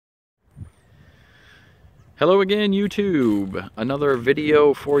Hello again, YouTube. Another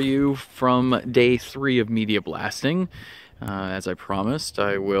video for you from day 3 of media blasting. As I promised,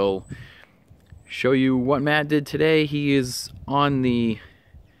 I will show you what Matt did today. He is on the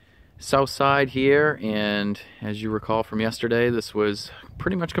south side here, and as you recall from yesterday, this was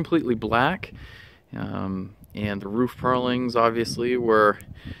pretty much completely black. And the roof purlings obviously were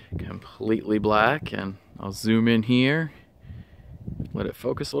completely black, and I'll zoom in here, let it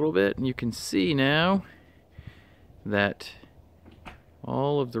focus a little bit, and you can see now that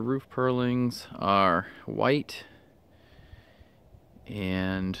all of the roof purlings are white,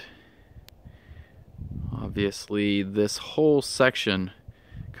 and obviously this whole section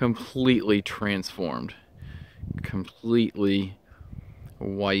completely transformed, completely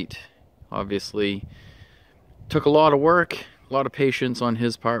white. Obviously took a lot of work, a lot of patience on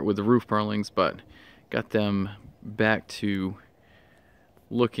his part with the roof purlings, but got them back to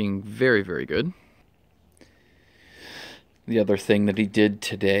looking very, very good. The other thing that he did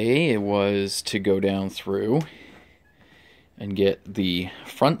today was to go down through and get the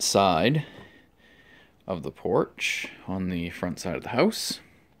front side of the porch on the front side of the house.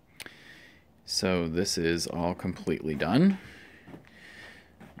 So this is all completely done.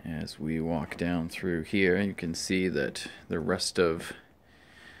 As we walk down through here, you can see that the rest of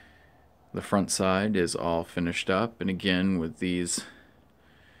the front side is all finished up. And again, with these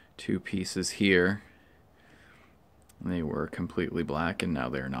two pieces here, they were completely black, and now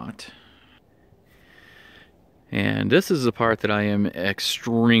they're not. And this is the part that I am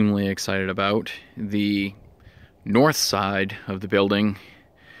extremely excited about. The north side of the building.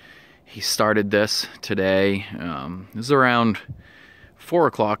 He started this today. This is around 4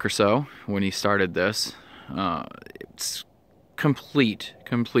 o'clock or so when he started this. It's complete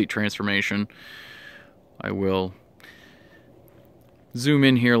transformation. I will zoom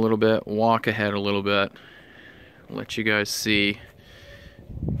in here a little bit, walk ahead a little bit, let you guys see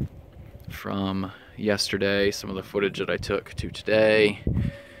from yesterday some of the footage that I took to today.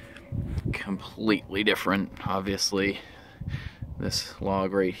 Completely different, obviously. This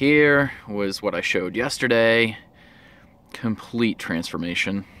log right here was what I showed yesterday. Complete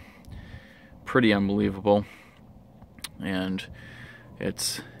transformation. Pretty unbelievable. And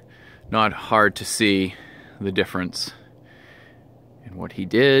it's not hard to see the difference in what he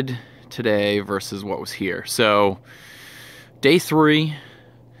did today versus what was here. So day 3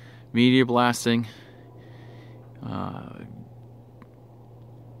 media blasting,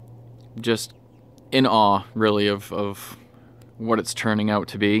 just in awe really of what it's turning out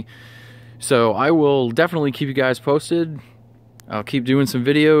to be. So I will definitely keep you guys posted. I'll keep doing some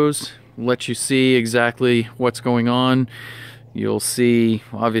videos, let you see exactly what's going on. You'll see,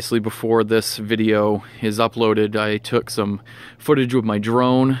 obviously, before this video is uploaded, I took some footage with my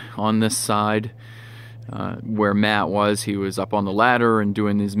drone on this side where Matt was. He was up on the ladder and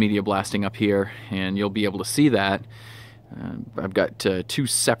doing his media blasting up here, and you'll be able to see that. I've got 2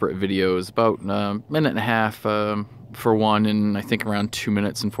 separate videos, about a minute and a half for one, and I think around 2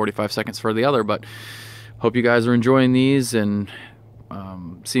 minutes and 45 seconds for the other. But hope you guys are enjoying these and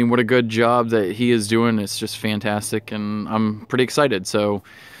seeing what a good job that he is doing. It's just fantastic, and I'm pretty excited. So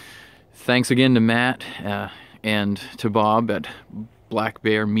thanks again to Matt and to Bob at Black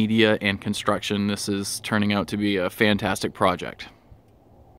Bear Media and Construction. This is turning out to be a fantastic project.